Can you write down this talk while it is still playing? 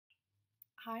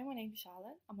Hi, my name's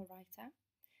Charlotte. I'm a writer.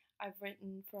 I've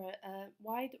written for a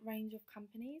wide range of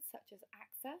companies such as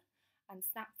AXA and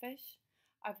Snapfish.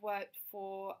 I've worked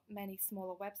for many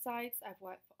smaller websites. I've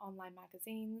worked for online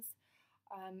magazines.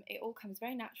 It all comes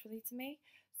very naturally to me,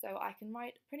 so I can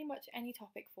write pretty much any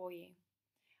topic for you.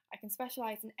 I can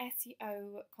specialize in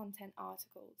SEO content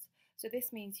articles. So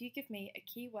this means you give me a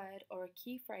keyword or a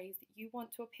key phrase that you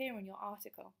want to appear in your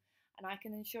article, and I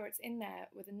can ensure it's in there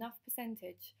with enough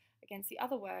percentage against the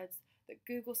other words that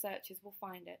Google searches will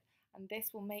find it, and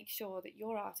this will make sure that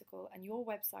your article and your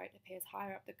website appears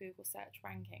higher up the Google search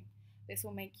ranking. This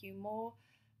will make you more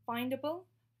findable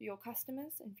for your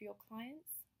customers and for your clients,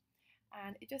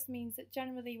 and it just means that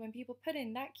generally when people put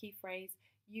in that key phrase,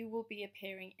 you will be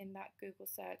appearing in that Google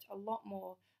search a lot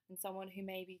more than someone who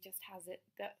maybe just has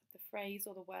the phrase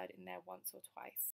or the word in there once or twice.